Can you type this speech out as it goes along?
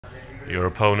Your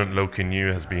opponent, Loki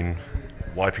New, has been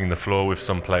wiping the floor with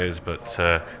some players, but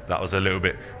that was a little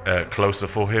bit closer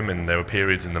for him, and there were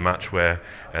periods in the match where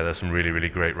there's some really, really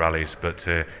great rallies, but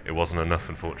it wasn't enough,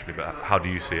 unfortunately. But how do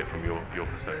you see it from your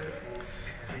perspective?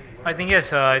 I think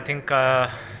yes. I think I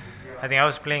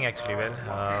was playing actually well.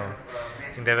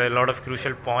 I think there were a lot of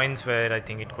crucial points where I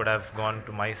think it could have gone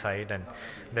to my side, and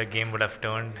the game would have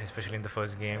turned, especially in the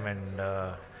first game, and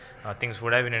things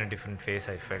would have been in a different phase.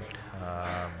 I felt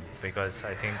because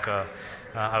I think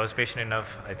I was patient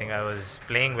enough. I think I was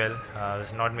playing well. I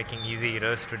was not making easy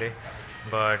errors today,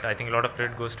 but I think a lot of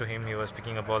credit goes to him. He was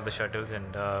picking up all the shuttles,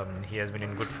 and he has been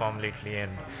in good form lately.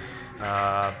 And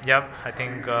yeah, I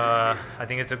think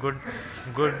it's a good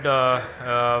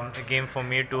game for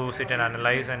me to sit and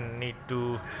analyze and need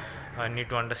to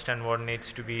understand what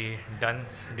needs to be done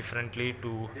differently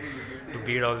to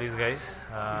beat all these guys.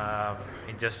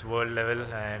 It's just world level,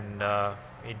 and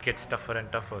it gets tougher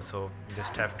and tougher. So you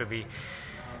just have to be.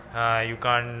 You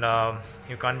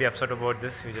can't be upset about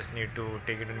this. You just need to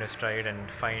take it in a stride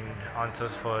and find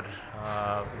answers for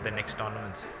the next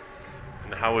tournaments.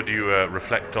 And how would you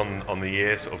reflect on the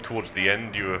year? Sort of towards the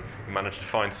end, you managed to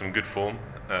find some good form,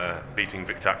 beating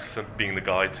Victor Axelsen, being the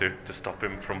guy to stop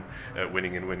him from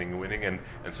winning, and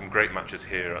some great matches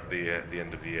here at the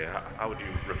end of the year. How would you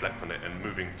reflect on it and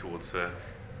moving towards a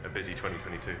busy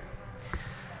 2022?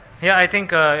 Yeah, I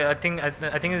think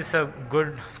it's a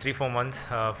good 3-4 months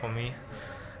for me.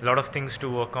 A lot of things to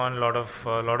work on, a lot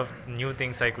of new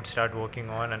things I could start working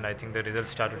on, and I think the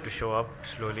results started to show up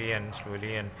slowly. And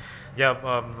yeah,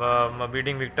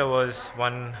 beating Victor was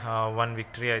one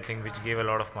victory, I think, which gave a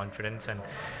lot of confidence, and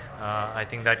I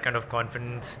think that kind of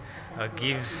confidence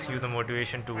gives you the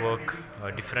motivation to work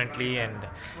differently and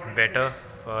better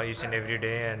each and every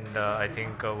day. And I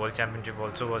think World Championship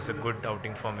also was a good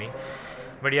outing for me.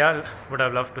 But yeah, would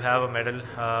have loved to have a medal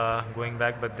going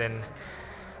back, but then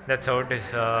that's how it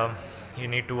is. You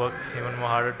need to work even more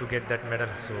harder to get that medal.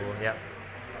 So yeah.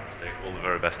 All the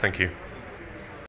very best. Thank you.